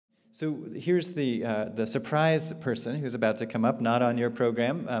So here's the surprise person who's about to come up, not on your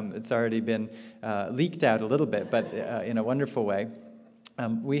program. It's already been leaked out a little bit, but in a wonderful way.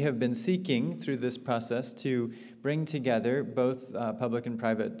 We have been seeking through this process to bring together both public and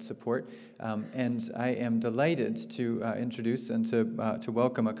private support, and I am delighted to introduce and to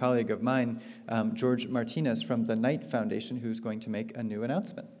welcome a colleague of mine, Jorge Martinez from the Knight Foundation, who's going to make a new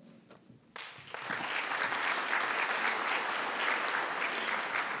announcement.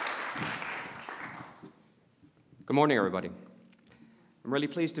 Good morning, everybody. I'm really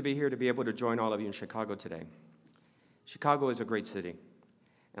pleased to be here to be able to join all of you in Chicago today. Chicago is a great city,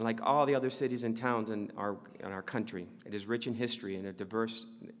 and like all the other cities and towns in our country, it is rich in history and a diverse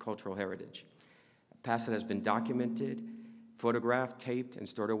cultural heritage. A past that has been documented, photographed, taped, and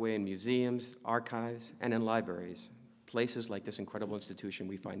stored away in museums, archives, and in libraries, places like this incredible institution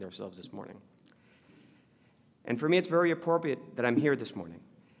we find ourselves this morning. And for me, it's very appropriate that I'm here this morning,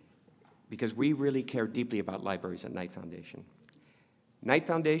 because we really care deeply about libraries at Knight Foundation. Knight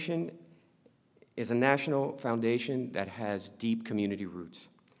Foundation is a national foundation that has deep community roots.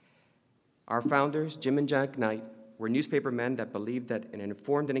 Our founders, Jim and Jack Knight, were newspaper men that believed that an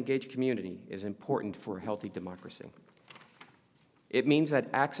informed and engaged community is important for a healthy democracy. It means that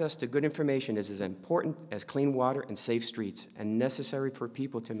access to good information is as important as clean water and safe streets, and necessary for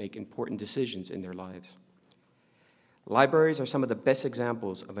people to make important decisions in their lives. Libraries are some of the best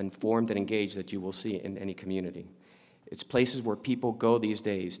examples of informed and engaged that you will see in any community. It's places where people go these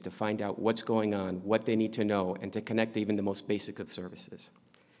days to find out what's going on, what they need to know, and to connect even the most basic of services.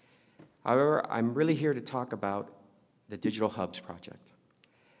 However, I'm really here to talk about the Digital Hubs project.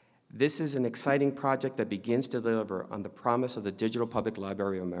 This is an exciting project that begins to deliver on the promise of the Digital Public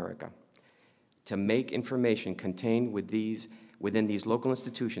Library of America, to make information contained within these local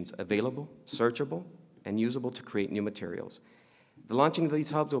institutions available, searchable, and usable to create new materials. The launching of these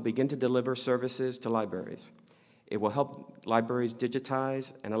hubs will begin to deliver services to libraries. It will help libraries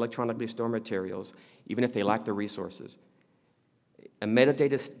digitize and electronically store materials, even if they lack the resources. A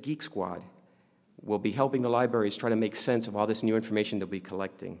metadata geek squad will be helping the libraries try to make sense of all this new information they'll be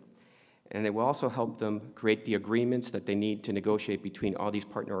collecting. And it will also help them create the agreements that they need to negotiate between all these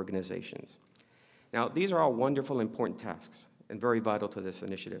partner organizations. Now, these are all wonderful, important tasks and very vital to this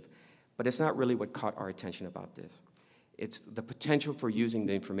initiative. But it's not really what caught our attention about this. It's the potential for using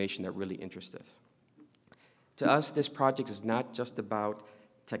the information that really interests us. To us, this project is not just about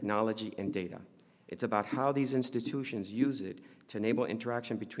technology and data. It's about how these institutions use it to enable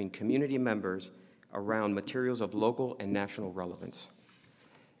interaction between community members around materials of local and national relevance.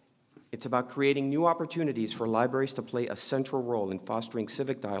 It's about creating new opportunities for libraries to play a central role in fostering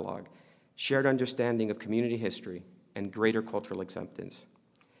civic dialogue, shared understanding of community history, and greater cultural acceptance.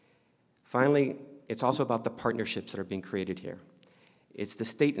 Finally, it's also about the partnerships that are being created here. It's the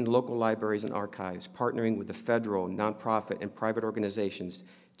state and local libraries and archives partnering with the federal, nonprofit, and private organizations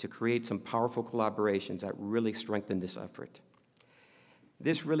to create some powerful collaborations that really strengthen this effort.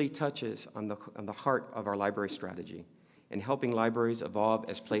 This really touches on the heart of our library strategy in helping libraries evolve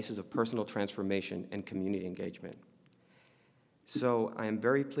as places of personal transformation and community engagement. So I am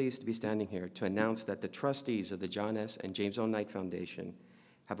very pleased to be standing here to announce that the trustees of the John S. and James O. Knight Foundation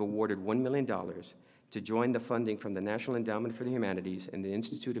have awarded $1 million to join the funding from the National Endowment for the Humanities and the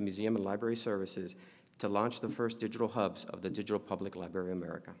Institute of Museum and Library Services to launch the first digital hubs of the Digital Public Library of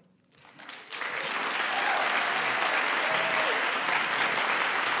America.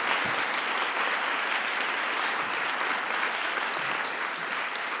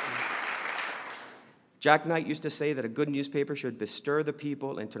 Jack Knight used to say that a good newspaper should bestir the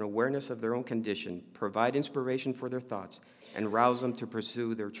people into an awareness of their own condition, provide inspiration for their thoughts, and rouse them to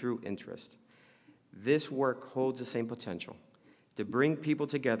pursue their true interest. This work holds the same potential, to bring people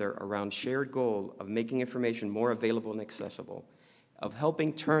together around shared goal of making information more available and accessible, of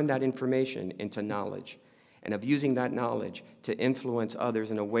helping turn that information into knowledge, and of using that knowledge to influence others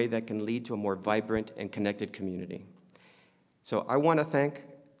in a way that can lead to a more vibrant and connected community. So I want to thank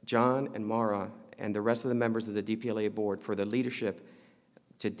John and Mara and the rest of the members of the DPLA board for the leadership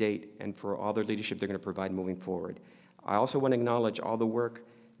to date and for all their leadership they're going to provide moving forward. I also want to acknowledge all the work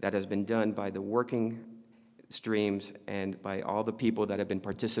that has been done by the working streams and by all the people that have been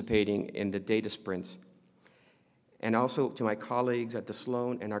participating in the data sprints. And also to my colleagues at the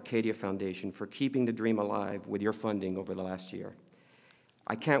Sloan and Arcadia Foundation for keeping the dream alive with your funding over the last year.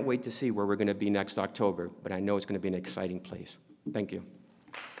 I can't wait to see where we're going to be next October, but I know it's going to be an exciting place. Thank you.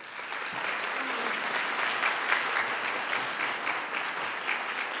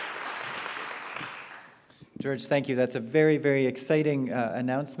 George, thank you. That's a very, very exciting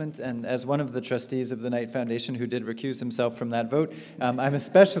announcement. And as one of the trustees of the Knight Foundation who did recuse himself from that vote, I'm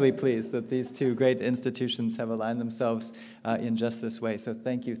especially pleased that these two great institutions have aligned themselves in just this way. So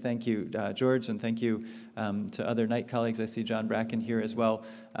thank you, George, and thank you to other Knight colleagues. I see John Bracken here as well,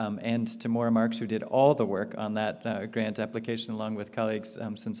 and to Maura Marks, who did all the work on that grant application along with colleagues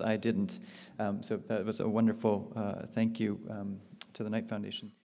since I didn't. So that was a wonderful thank you to the Knight Foundation.